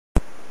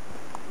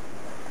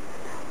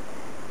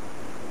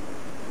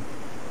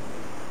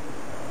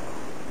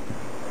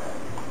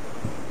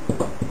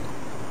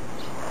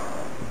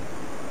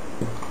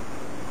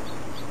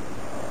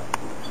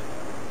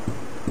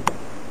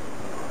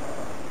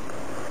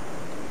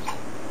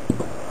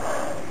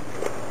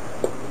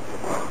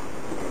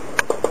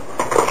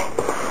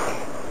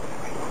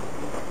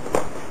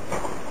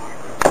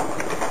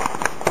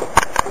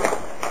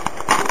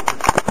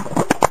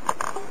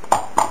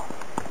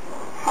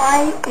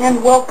Hi,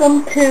 and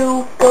welcome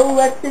to Go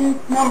lesson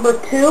number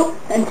 2,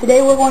 and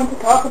today we're going to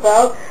talk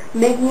about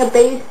making a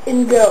base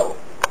in Go.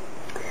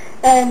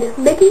 And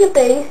making a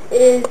base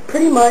is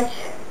pretty much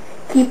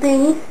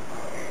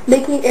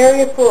making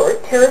area for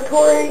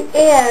territory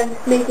and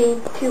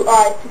making 2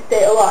 eyes to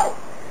stay alive.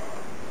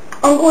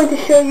 I'm going to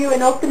show you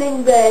an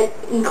opening that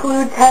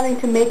includes having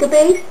to make a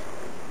base.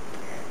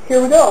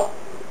 Here we go.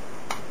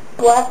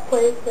 Black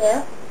plays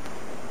there.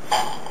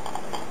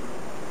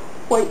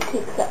 White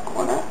takes that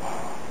corner.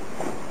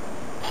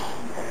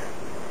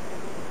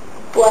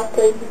 Black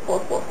plays his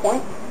 4-4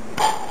 point.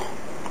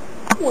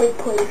 White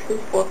plays his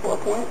 4-4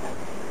 point.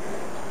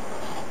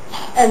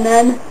 And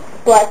then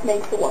black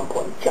makes a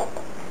 1-point jump.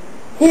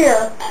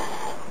 Here,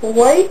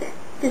 white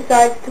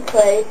decides to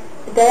play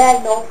a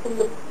diagonal from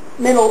the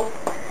middle,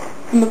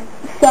 from the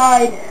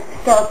side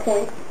star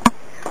point.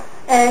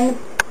 And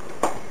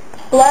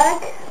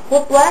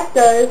what black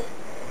does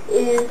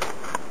is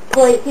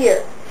play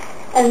here.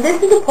 And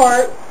this is the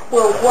part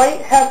where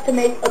white has to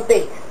make a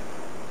base.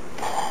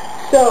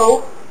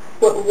 So,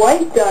 what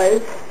white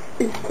does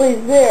is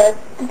plays there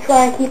to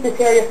try and keep this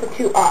area for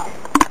 2 eyes.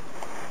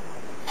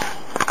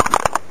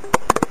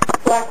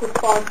 Black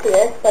responds to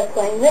this by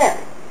playing there.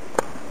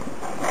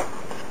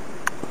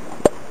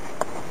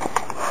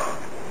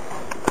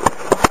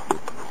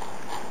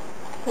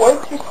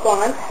 White's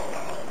response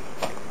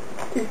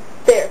is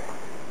there.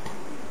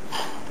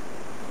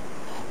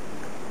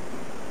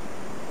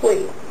 Wait,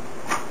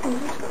 is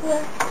this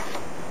correct?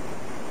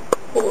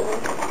 Hold on, I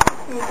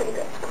don't think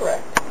that's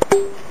correct.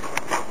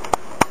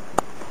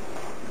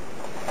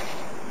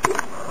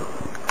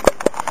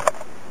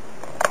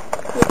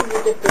 This is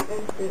a different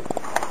instance.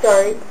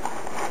 Sorry.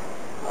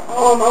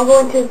 I'm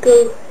going to go...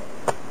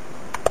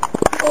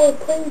 Oh, I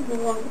played the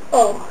wrong...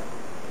 Oh,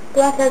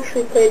 black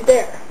actually played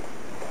there.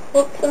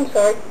 Oops, I'm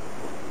sorry.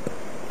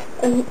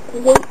 And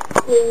white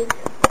plays...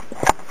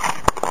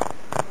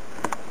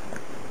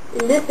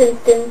 In this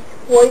instance,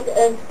 white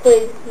has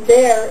played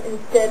there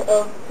instead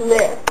of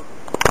there.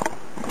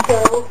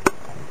 So,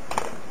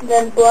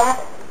 then black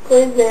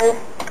plays there.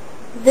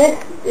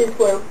 This is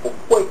where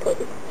white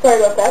plays.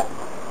 Sorry about that.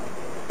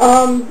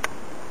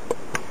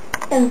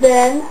 And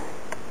then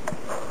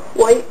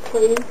white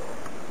plays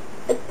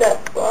at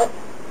that spot.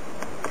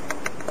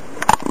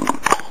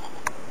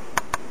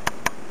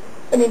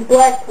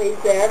 Black plays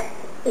there.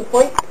 If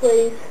white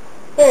plays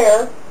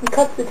there, he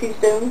cuts the 2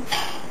 stones.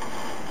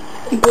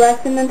 And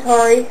black's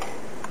inventory,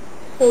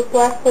 so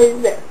black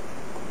plays there.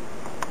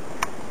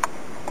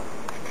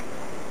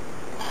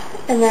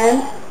 And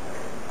then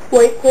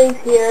white plays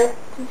here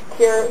to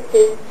secure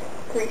his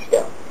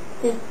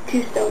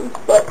 2 stones,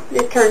 but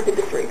it turns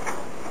into 3.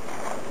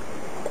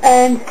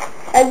 And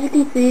as you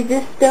can see,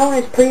 this stone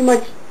is pretty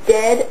much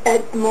dead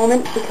at the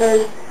moment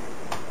because...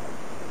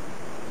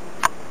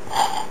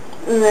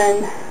 And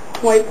then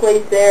white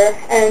plays there,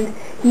 and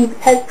he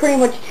has pretty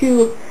much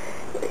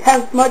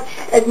as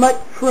much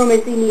room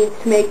as he needs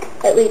to make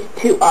at least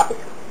 2 eyes.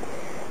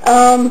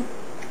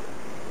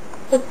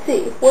 Let's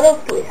see, what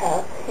else do we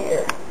have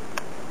here?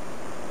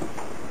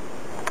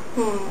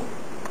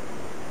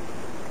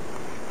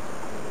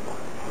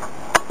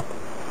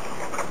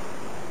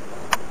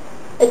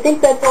 I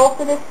think that's all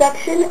for this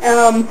section.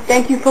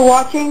 Thank you for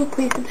watching.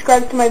 Please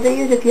subscribe to my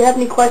videos. If you have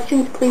any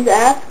questions, please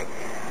ask.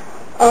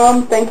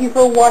 Thank you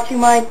for watching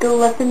my Go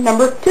lesson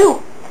number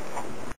 2.